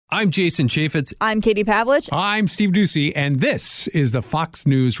I'm Jason Chaffetz. I'm Katie Pavlich. I'm Steve Doocy, and this is the Fox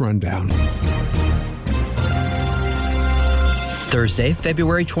News Rundown. Thursday,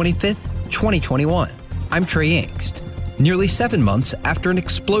 February 25th, 2021. I'm Trey Yingst. Nearly 7 months after an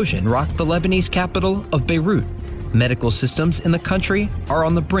explosion rocked the Lebanese capital of Beirut, medical systems in the country are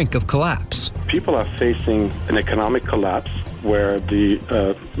on the brink of collapse. People are facing an economic collapse where the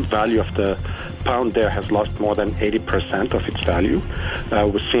value of the pound there has lost more than 80% of its value.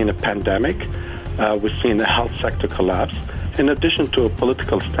 We're seeing a pandemic. We're seeing a health sector collapse, in addition to a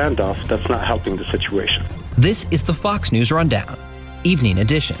political standoff that's not helping the situation. This is the Fox News Rundown, Evening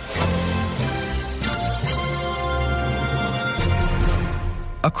Edition.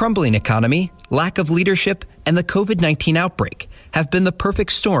 A crumbling economy, lack of leadership, and the COVID-19 outbreak have been the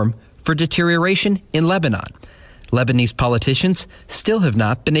perfect storm for deterioration in Lebanon. Lebanese politicians still have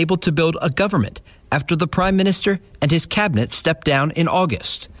not been able to build a government after the prime minister and his cabinet stepped down in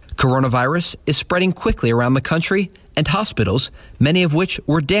August. Coronavirus is spreading quickly around the country, and hospitals, many of which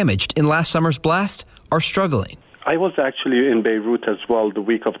were damaged in last summer's blast, are struggling. I was actually in Beirut as well the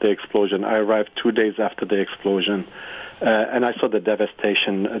week of the explosion. I arrived 2 days after the explosion, and I saw the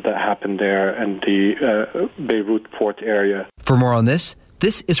devastation that happened there and the Beirut port area. For more on this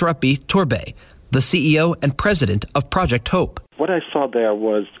is Rabbi Torbeh, the CEO and president of Project Hope. What I saw there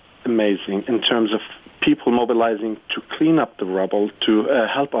was amazing in terms of people mobilizing to clean up the rubble, to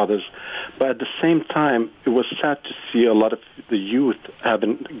help others. But at the same time, it was sad to see a lot of the youth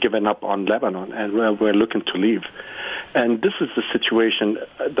having given up on Lebanon and we're looking to leave. And this is the situation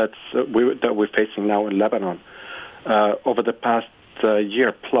that we're facing now in Lebanon. Over the past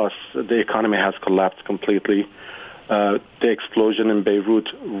year plus, the economy has collapsed completely. The explosion in Beirut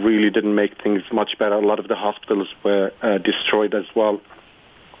really didn't make things much better. A lot of the hospitals were destroyed as well.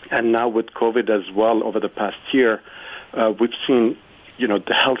 And now with COVID as well over the past year, we've seen,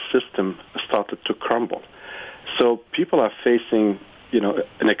 the health system started to crumble. So people are facing,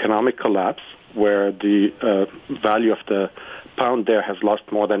 an economic collapse where the value of the pound there has lost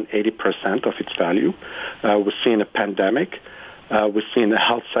more than 80% of its value. We're seeing a pandemic. We're seeing a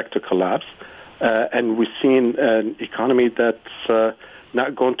health sector collapse. And we're seeing an economy that's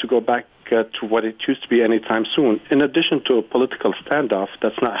not going to go back to what it used to be anytime soon, in addition to a political standoff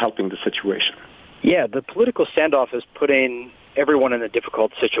that's not helping the situation. Yeah, the political standoff is putting everyone in a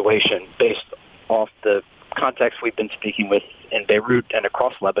difficult situation based off the context we've been speaking with in Beirut and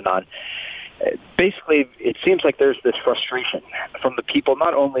across Lebanon. Basically, it seems like there's this frustration from the people,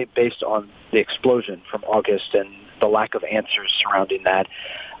 not only based on the explosion from August and the lack of answers surrounding that,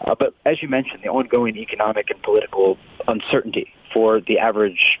 but as you mentioned, the ongoing economic and political uncertainty for the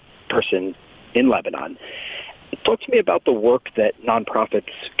average person in Lebanon. Talk to me about the work that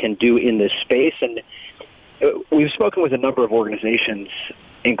nonprofits can do in this space. And we've spoken with a number of organizations,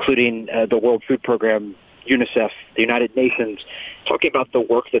 including the World Food Program, UNICEF, the United Nations, talking about the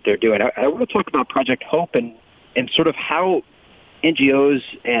work that they're doing. I want to talk about Project Hope and sort of how NGOs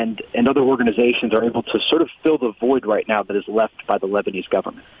and other organizations are able to sort of fill the void right now that is left by the Lebanese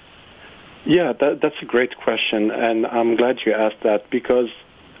government. Yeah, that's a great question, and I'm glad you asked that because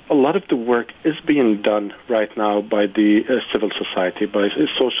a lot of the work is being done right now by the civil society, by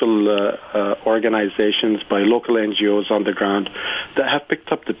social organizations, by local NGOs on the ground that have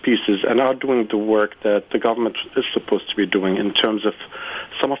picked up the pieces and are doing the work that the government is supposed to be doing in terms of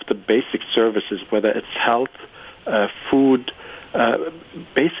some of the basic services, whether it's health, food,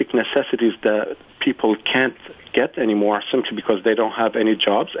 basic necessities that people can't get anymore simply because they don't have any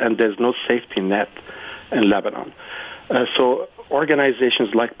jobs and there's no safety net in Lebanon. So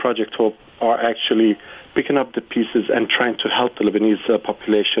organizations like Project Hope are actually picking up the pieces and trying to help the Lebanese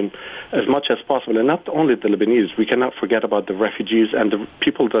population as much as possible. And not only the Lebanese, we cannot forget about the refugees and the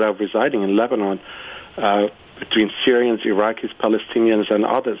people that are residing in Lebanon, between Syrians, Iraqis, Palestinians, and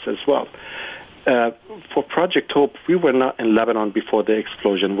others as well. For Project Hope, we were not in Lebanon before the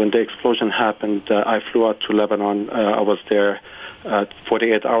explosion. When the explosion happened, I flew out to Lebanon. I was there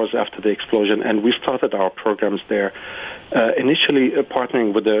 48 hours after the explosion, and we started our programs there. Initially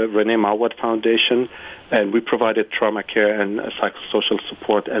partnering with the Renee Mawad Foundation, and we provided trauma care and psychosocial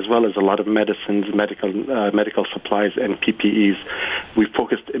support, as well as a lot of medicines, medical supplies, and PPEs. We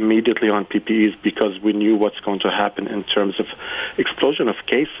focused immediately on PPEs because we knew what's going to happen in terms of explosion of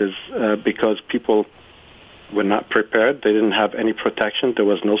cases, because people were not prepared. They didn't have any protection. There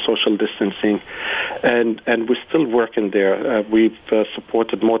was no social distancing. And we're still working there. We've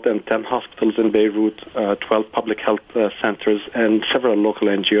supported more than 10 hospitals in Beirut, 12 public health centers, and several local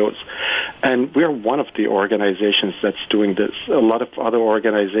NGOs. And we're one of the organizations that's doing this. A lot of other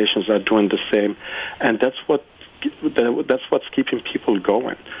organizations are doing the same. And that's what that's what's keeping people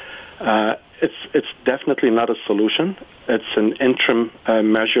going. It's definitely not a solution. It's an interim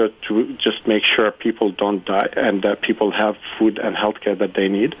measure to just make sure people don't die and that people have food and healthcare that they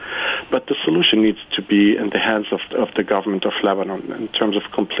need. But the solution needs to be in the hands of the government of Lebanon in terms of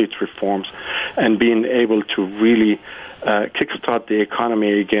complete reforms and being able to really kickstart the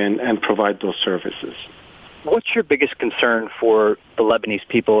economy again and provide those services. What's your biggest concern for the Lebanese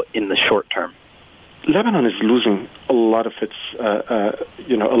people in the short term? Lebanon is losing a lot of its,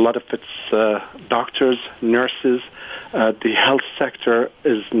 doctors, nurses. The health sector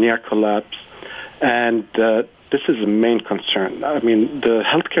is near collapse, and this is a main concern. I mean, the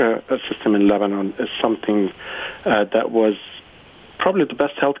healthcare system in Lebanon is something that was probably the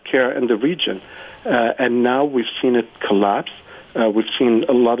best healthcare in the region, and now we've seen it collapse. We've seen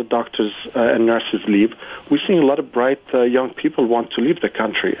a lot of doctors and nurses leave. We've seen a lot of bright young people want to leave the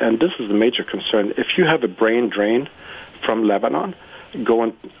country, and this is a major concern. If you have a brain drain from Lebanon,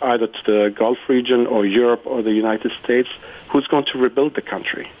 going either to the Gulf region or Europe or the United States, who's going to rebuild the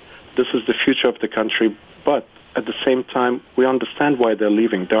country? This is the future of the country, but at the same time, we understand why they're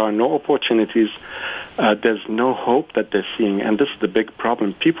leaving. There are no opportunities. There's no hope that they're seeing, and this is the big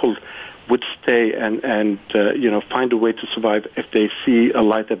problem. People would stay and find a way to survive if they see a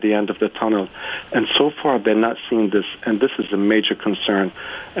light at the end of the tunnel. And so far, they're not seeing this, and this is a major concern.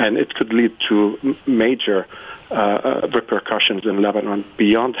 And it could lead to major repercussions in Lebanon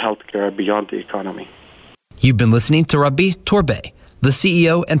beyond healthcare, beyond the economy. You've been listening to Rabih Torbeh, the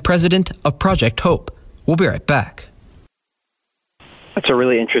CEO and president of Project Hope. We'll be right back. That's a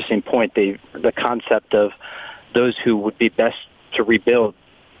really interesting point, the concept of those who would be best to rebuild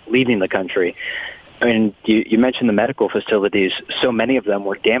leaving the country. I mean, you mentioned the medical facilities. So many of them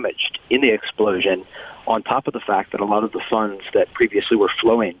were damaged in the explosion, on top of the fact that a lot of the funds that previously were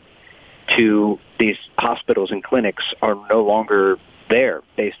flowing to these hospitals and clinics are no longer there,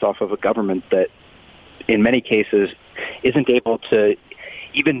 based off of a government that, in many cases, isn't able to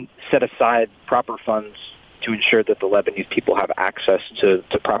even set aside proper funds to ensure that the Lebanese people have access to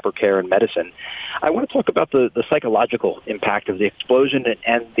proper care and medicine. I want to talk about the psychological impact of the explosion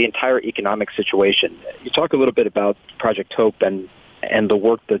and the entire economic situation. You talk a little bit about Project Hope and the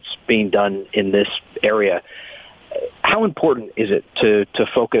work that's being done in this area. How important is it to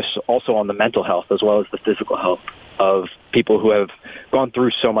focus also on the mental health as well as the physical health of people who have gone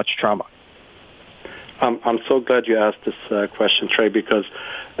through so much trauma? I'm so glad you asked this question, Trey, because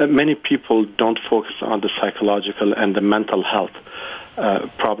many people don't focus on the psychological and the mental health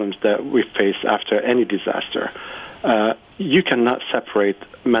problems that we face after any disaster. You cannot separate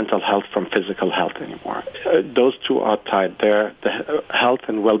mental health from physical health anymore. Those two are tied. They're the health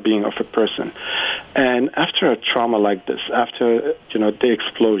and well-being of a person. And after a trauma like this, after the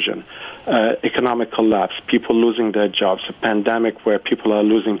explosion, economic collapse, people losing their jobs, a pandemic where people are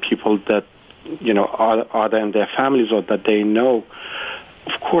losing people that are they in their families or that they know,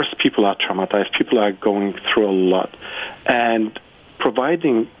 of course people are traumatized. People are going through a lot. And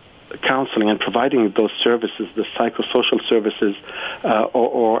providing counseling and providing those services, the psychosocial services,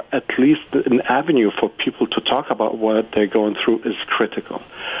 or at least an avenue for people to talk about what they're going through is critical.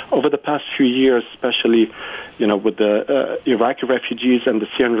 Over the past few years, especially, with the Iraqi refugees and the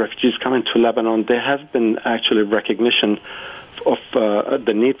Syrian refugees coming to Lebanon, there has been actually recognition of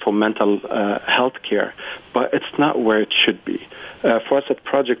the need for mental health care, but it's not where it should be. For us at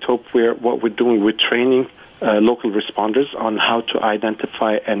Project Hope, we're training local responders on how to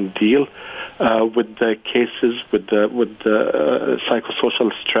identify and deal with the cases, with the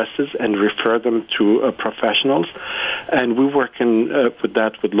psychosocial stresses, and refer them to professionals. And we're working with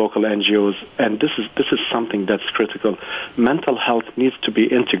that with local NGOs. And this is something that's critical. Mental health needs to be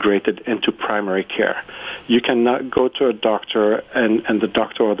integrated into primary care. You cannot go to a doctor and the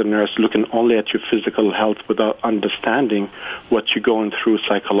doctor or the nurse looking only at your physical health without understanding what you're going through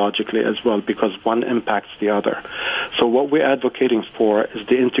psychologically as well, because one impacts the other. So what we're advocating for is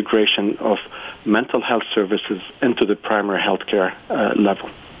the integration of mental health services into the primary health care level.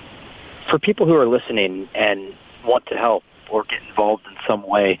 For people who are listening and want to help or get involved in some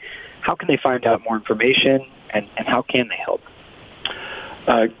way, how can they find out more information and how can they help?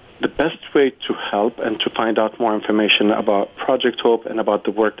 The best way to help and to find out more information about Project Hope and about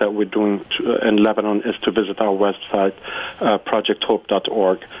the work that we're doing in Lebanon is to visit our website,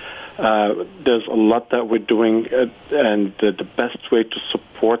 projecthope.org. There's a lot that we're doing, and the best way to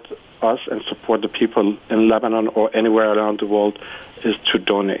support us and support the people in Lebanon or anywhere around the world is to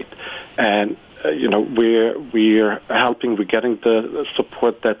donate. And we're helping. We're getting the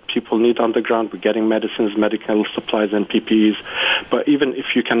support that people need on the ground. We're getting medicines, medical supplies, and PPEs. But even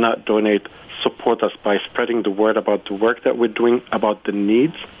if you cannot donate, support us by spreading the word about the work that we're doing, about the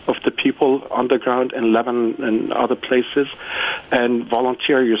needs of the people on the ground in Lebanon and other places, and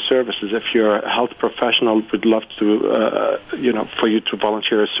volunteer your services. If you're a health professional, we'd love to, for you to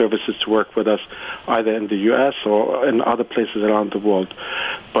volunteer your services to work with us, either in the U.S. or in other places around the world.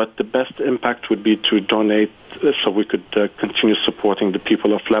 But the best impact would be to donate so we could continue supporting the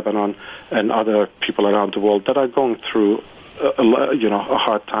people of Lebanon and other people around the world that are going through a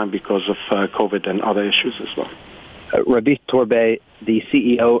hard time because of COVID and other issues as well. Ravith Torbeh, the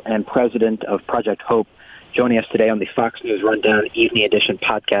CEO and president of Project Hope, joining us today on the Fox News Rundown Evening Edition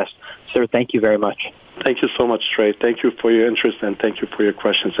podcast. Sir, thank you very much. Thank you so much, Trey. Thank you for your interest, and thank you for your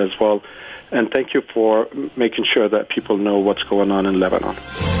questions as well. And thank you for making sure that people know what's going on in Lebanon.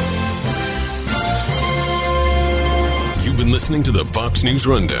 You've been listening to the Fox News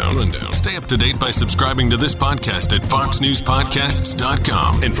Rundown. Stay up to date by subscribing to this podcast at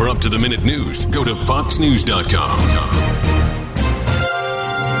foxnewspodcasts.com. And for up-to-the-minute news, go to foxnews.com.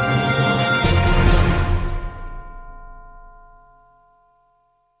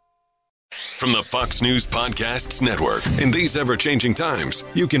 From the Fox News Podcasts Network. In these ever-changing times,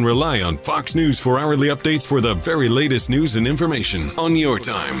 you can rely on Fox News for hourly updates for the very latest news and information on your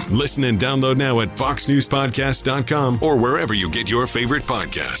time. Listen and download now at foxnewspodcasts.com or wherever you get your favorite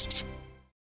podcasts.